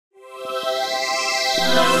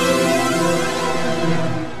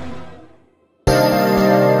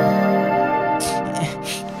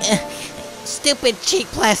stupid cheap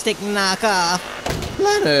plastic knockoff.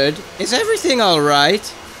 Leonard, is everything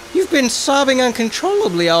alright? You've been sobbing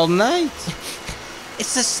uncontrollably all night.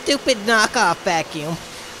 It's a stupid knockoff vacuum.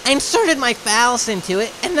 I inserted my phallus into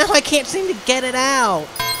it, and now I can't seem to get it out.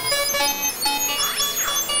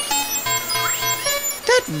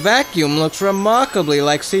 That vacuum looks remarkably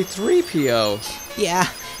like C-3PO. Yeah,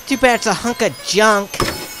 too bad it's a hunk of junk.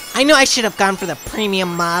 I know I should have gone for the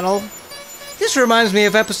premium model. This reminds me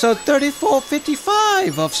of episode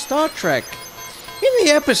 3455 of Star Trek. In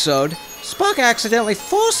the episode, Spock accidentally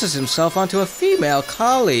forces himself onto a female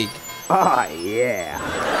colleague. Oh, yeah.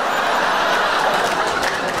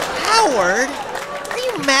 Howard, are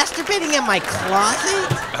you masturbating in my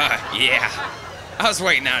closet? Yeah. I was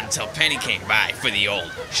waiting out until Penny came by for the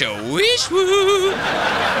old show-wish-woo.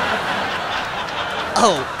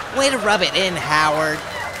 Oh, way to rub it in, Howard.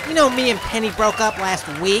 You know me and Penny broke up last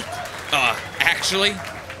week. Actually,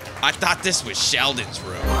 I thought this was Sheldon's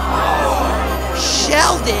room.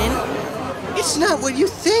 Sheldon? It's not what you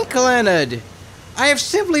think, Leonard. I have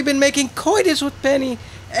simply been making coitus with Penny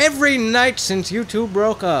every night since you two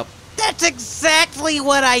broke up. That's exactly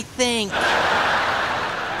what I think.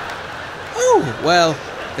 Oh, well,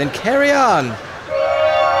 then carry on.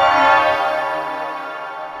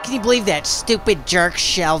 Can you believe that stupid jerk,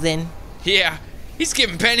 Sheldon? Yeah, he's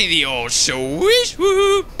giving Penny the old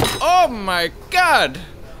show-wish-woo. Oh my god!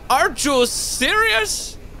 Aren't you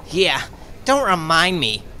serious? Yeah, don't remind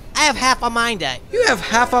me. I have half a mind to... You have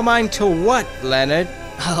half a mind to what, Leonard?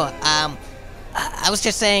 Oh, I was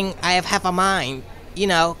just saying I have half a mind. You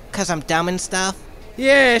know, 'cause I'm dumb and stuff.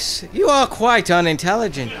 Yes, you are quite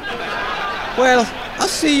unintelligent. Well, I'll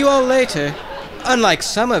see you all later. Unlike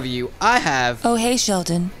some of you, I have... Oh, hey,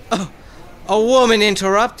 Sheldon. Oh, a woman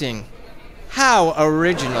interrupting. How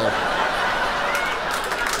original.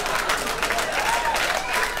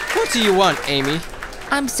 What do you want, Amy?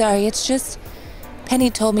 I'm sorry, it's just... Penny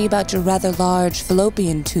told me about your rather large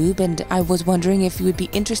fallopian tube, and I was wondering if you would be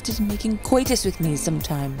interested in making coitus with me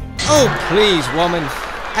sometime. Oh, please, woman.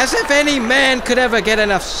 As if any man could ever get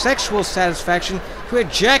enough sexual satisfaction to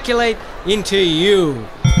ejaculate into you.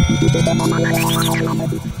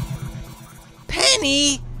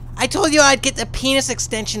 Penny! I told you I'd get the penis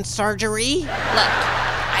extension surgery. Look,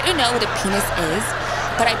 I don't know what a penis is,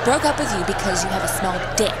 but I broke up with you because you have a small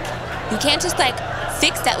dick. You can't just,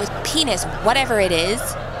 fix that with penis, whatever it is.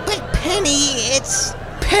 But Penny, it's...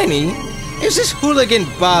 Penny? Is this hooligan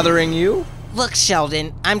bothering you? Look,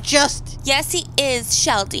 Sheldon, I'm just... Yes, he is,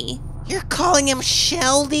 Sheldy. You're calling him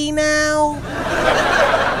Sheldy now?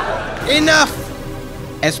 Enough!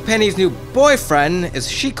 As Penny's new boyfriend, as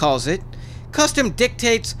she calls it, custom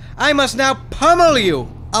dictates I must now pummel you!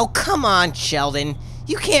 Oh, come on, Sheldon.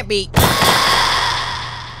 You can't be...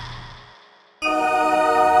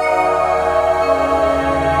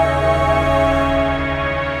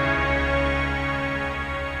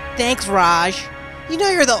 Thanks, Raj. You know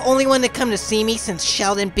you're the only one to come to see me since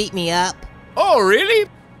Sheldon beat me up. Oh, really?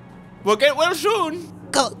 We'll get well soon.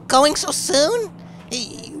 Going so soon?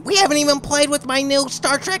 We haven't even played with my new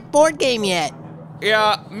Star Trek board game yet.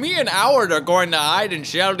 Yeah, me and Howard are going to hide in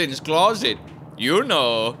Sheldon's closet. You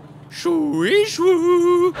know.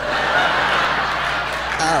 Shoo-wee-shoo.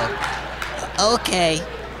 Oh. Okay.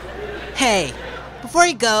 Hey, before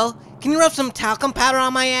you go, can you rub some talcum powder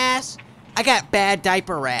on my ass? I got bad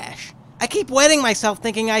diaper rash. I keep wetting myself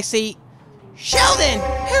thinking I see... Sheldon!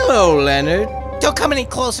 Hello, Leonard. Don't come any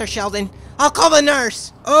closer, Sheldon. I'll call the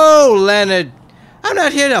nurse. Oh, Leonard. I'm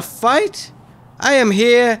not here to fight. I am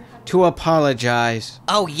here to apologize.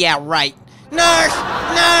 Oh, yeah, right. Nurse!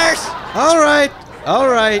 Nurse! All right.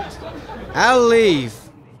 I'll leave.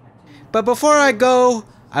 But before I go,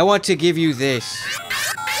 I want to give you this.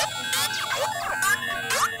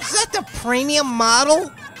 Is that the premium model?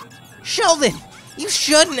 Sheldon, you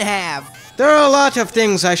shouldn't have. There are a lot of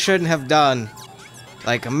things I shouldn't have done.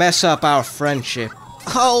 Like mess up our friendship.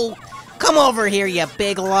 Oh, come over here, you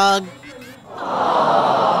big lug.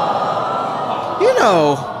 You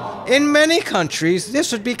know, in many countries,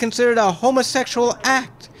 this would be considered a homosexual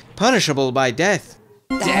act, punishable by death.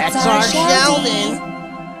 That's Our our Sheldon. Sheldon.